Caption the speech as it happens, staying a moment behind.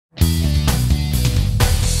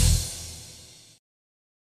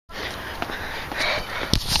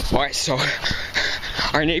Alright, so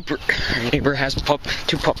our neighbor has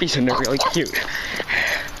two puppies and they're really cute.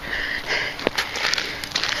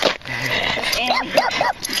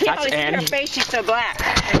 That's Annie. Her face, she's so black.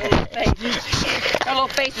 Her little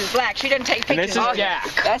face is black. She doesn't take pictures. And this is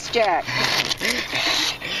Jack. That's Jack.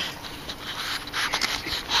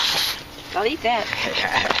 I'll eat that.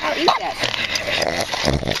 I'll eat that.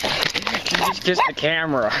 It's just the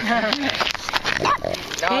camera.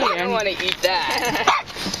 No, I don't want to eat that.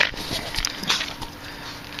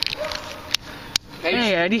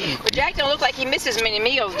 Hey, Eddie. Well, Jack don't look like he misses many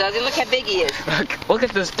meals, does he? Look how big he is. Look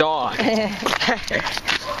at this dog.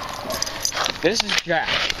 This is Jack.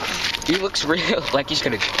 He looks real like he's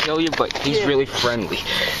gonna kill you, but he's really friendly.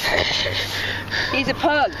 He's a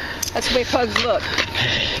pug. That's the way pugs look.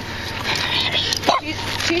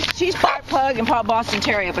 She's part pug and part Boston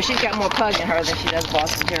Terrier, but she's got more pug in her than she does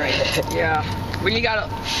Boston Terrier. Yeah. When you got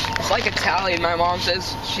it's like Italian. My mom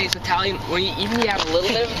says she's Italian. When you even have a little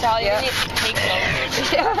bit of Italian, it takes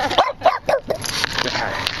over. Yeah.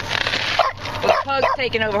 Well, the pug's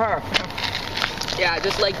taking over her. Yeah,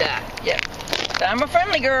 just like that. Yeah. So I'm a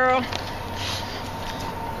friendly girl.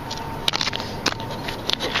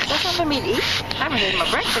 That's not for me to eat. I haven't had my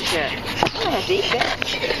breakfast yet. I'm gonna have to eat that.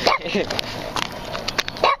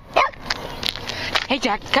 Hey,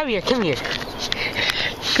 Jack, come here, come here.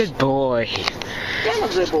 Good boy. Yeah, I'm a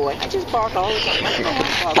good boy. I just bark all the time. I don't want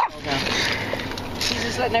to bark all the time. He's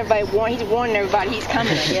just letting everybody he's warning everybody he's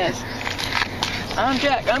coming, I guess. I'm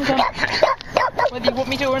Jack, I'm coming. Whether you want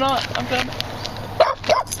me to or not, I'm coming.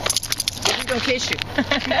 He's gonna kiss you.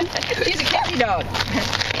 He's a kissy dog.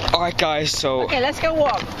 Alright, guys, so. Okay, let's go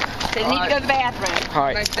walk. So you need to go to the bathroom.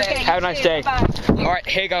 Alright, Okay, have a nice day. Bye. Alright,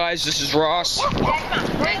 hey guys, this is Ross.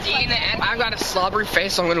 And I've got a slobbery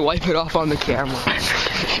face, so I'm gonna wipe it off on the camera.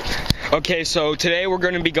 Okay, so today we're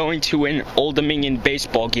going to be going to an Old Dominion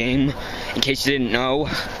baseball game, in case you didn't know.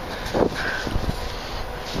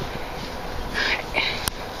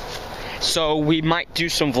 So we might do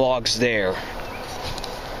some vlogs there.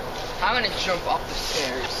 I'm gonna jump off the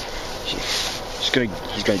stairs.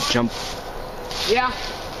 He's gonna jump. Yeah.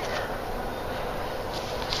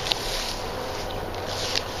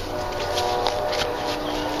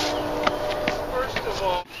 First of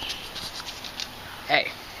all.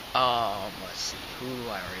 Hey. Let's see. Who do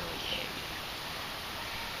I really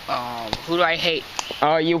hate? Who do I hate?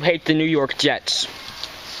 You hate the New York Jets.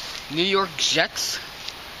 New York Jets?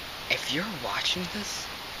 If you're watching this,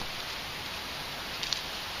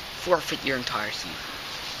 forfeit your entire season.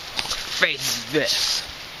 Face this.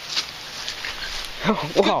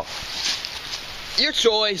 Whoa. Your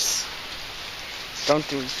choice. Don't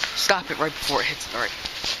do it. Stop it right before it hits start.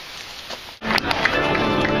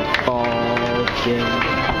 Okay.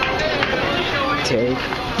 Take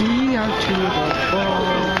me out to the ball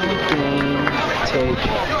game. Take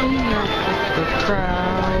me out with the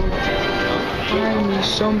crowd. Buy me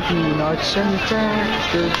some peanuts and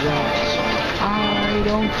Dr. Drops. I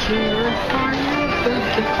don't care if I have the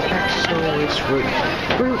gift back, so it's root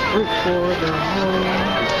for the whole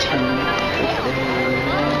team. If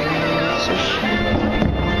it's a shame,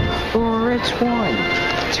 or it's 1,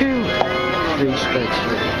 2, 3 strikes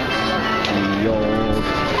for the old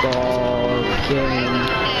ball game.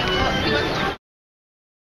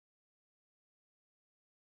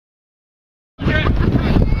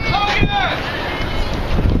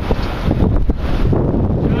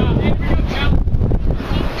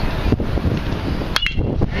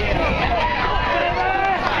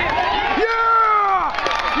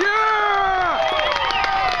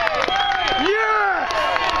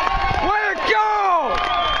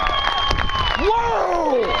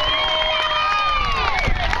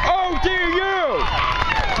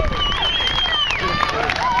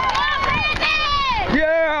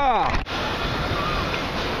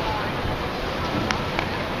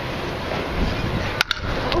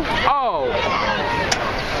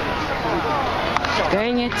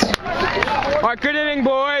 Dang it. Alright, good inning,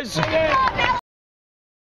 boys. Yeah.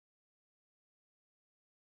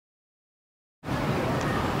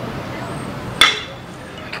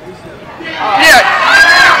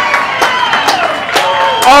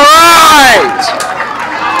 Alright.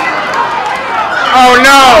 Oh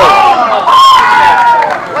no.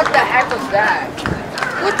 What the heck was that?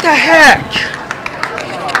 What the heck?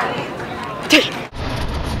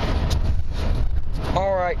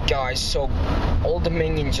 Alright guys, so Old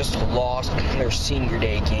Dominion just lost their senior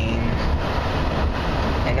day game.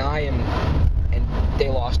 And they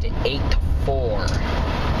lost it 8-4.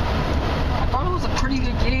 I thought it was a pretty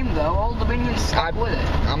good game though. Old Dominion stuck with it.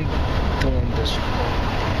 I'm doing this. Is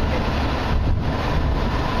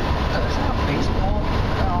that a baseball?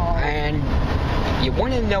 Oh.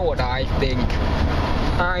 want to know what I think?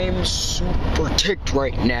 I'm super ticked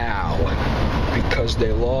right now because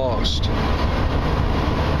they lost.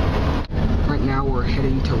 Right now we're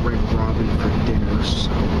heading to Red Robin for dinner,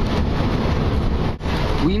 so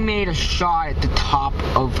we made a shot at the top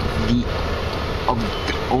of the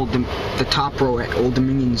top row at Old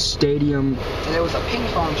Dominion Stadium. And it was a ping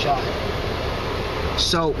pong shot.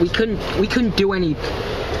 So we couldn't do any.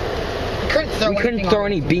 We couldn't throw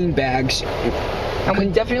any bean bags. And we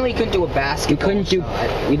definitely couldn't do a basketball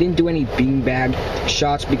shot. We didn't do any beanbag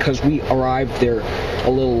shots because we arrived there a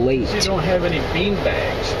little late. You don't have any bean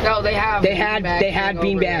bags. No, they have. They had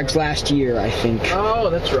beanbags last year, I think.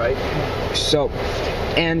 Oh, that's right. So,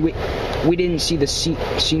 and we didn't see the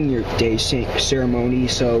senior day ceremony.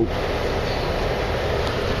 So,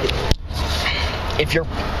 if you're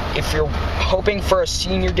hoping for a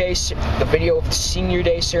senior day, the video of the senior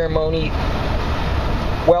day ceremony,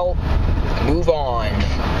 well, move on.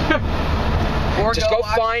 Or just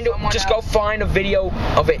go find a video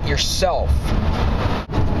of it yourself.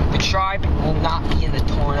 The tribe will not be in the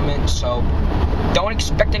tournament, so don't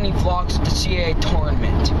expect any vlogs of the CAA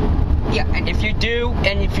tournament. Yeah, and if you do,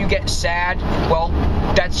 and if you get sad, well,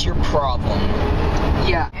 that's your problem.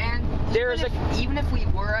 Yeah, and even if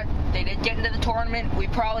they did get into the tournament, we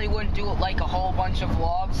probably wouldn't do like a whole bunch of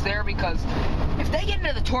vlogs there, because if they get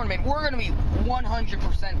into the tournament, we're going to be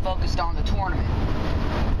 100% focused on the tournament.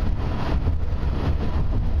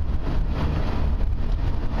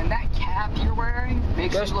 And that cap you're wearing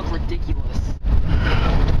makes you look ridiculous.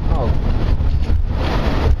 Oh.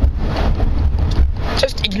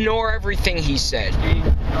 Just ignore everything he said.